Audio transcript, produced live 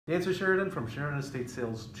Hey, it's Sheridan from Sheridan Estate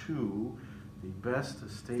Sales 2, the best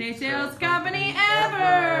estate sales company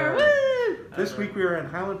ever! Woo! This week we are in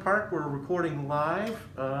Highland Park. We're recording live.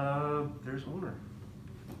 There's owner.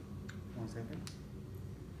 1 second.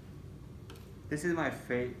 This is my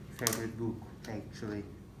favorite book, actually.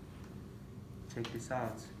 Check this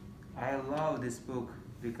out. I love this book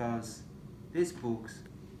because these books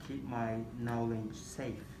keep my knowledge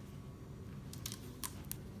safe.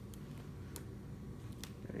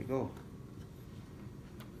 There you go.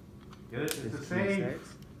 Get it? It's the same.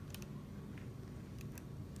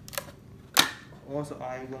 Also,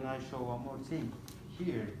 I'm gonna show one more thing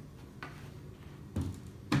here.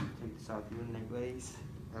 Check this out, your necklace,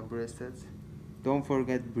 bracelets. Don't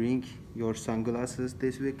forget bring your sunglasses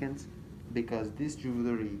this weekend because this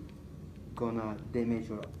jewelry gonna damage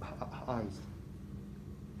your eyes.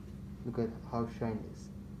 Look at how shiny it is.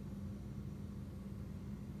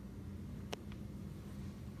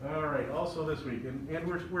 All right, also this week, and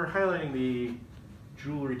we're highlighting the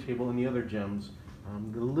jewelry table and the other gems.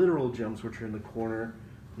 The literal gems, which are in the corner,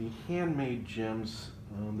 the handmade gems,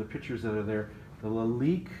 the pictures that are there, the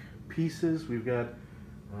Lalique pieces. We've got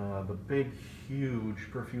the big, huge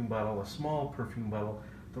perfume bottle, a small perfume bottle,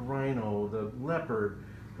 the rhino, the leopard,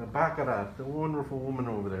 the baccarat, the wonderful woman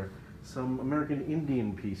over there, some American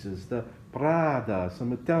Indian pieces, the Prada,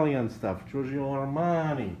 some Italian stuff, Giorgio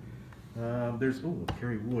Armani. There's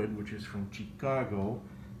Kerry Wood, which is from Chicago,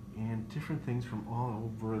 and different things from all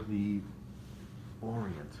over the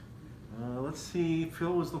Orient. Let's see,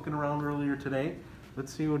 Phil was looking around earlier today.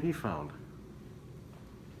 Let's see what he found.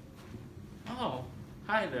 Oh,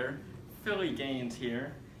 hi there. Philly Gaines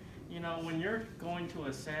here. You know, when you're going to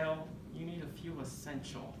a sale, you need a few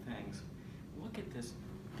essential things. Look at this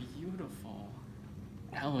beautiful,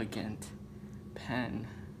 elegant pen.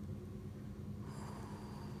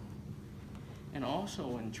 And also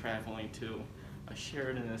when traveling to a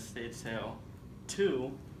Sheridan Estate Sale 2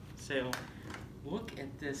 sale, look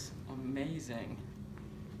at this amazing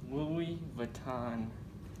Louis Vuitton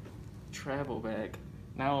travel bag.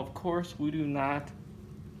 Now, of course, we do not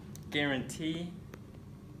guarantee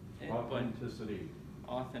it, Authenticity.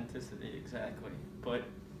 Authenticity, exactly. But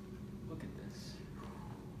look at this.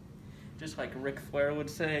 Just like Ric Flair would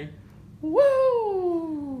say,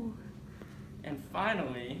 woo! And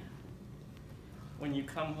finally, when you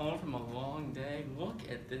come home from a long day, look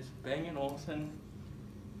at this Bang & Olufsen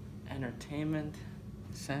Entertainment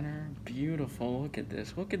Center. Beautiful. Look at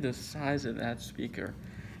this. Look at the size of that speaker.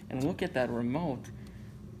 And look at that remote.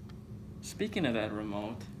 Speaking of that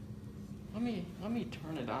remote, let me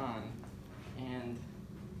turn it on and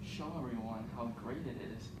show everyone how great it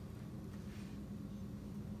is.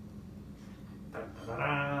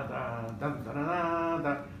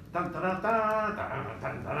 Come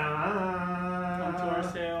to our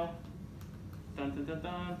sale. Dun dun dun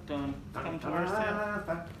dun dun. Come to our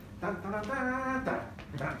sale.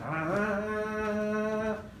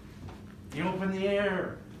 You open the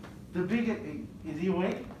air. The big. Is he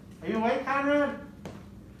awake? Are you awake, Conrad?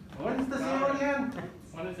 When's the sale again?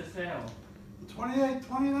 When is the sale? 28th,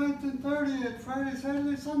 29th, and 30th, Friday,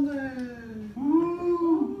 Saturday, Sunday. Woo!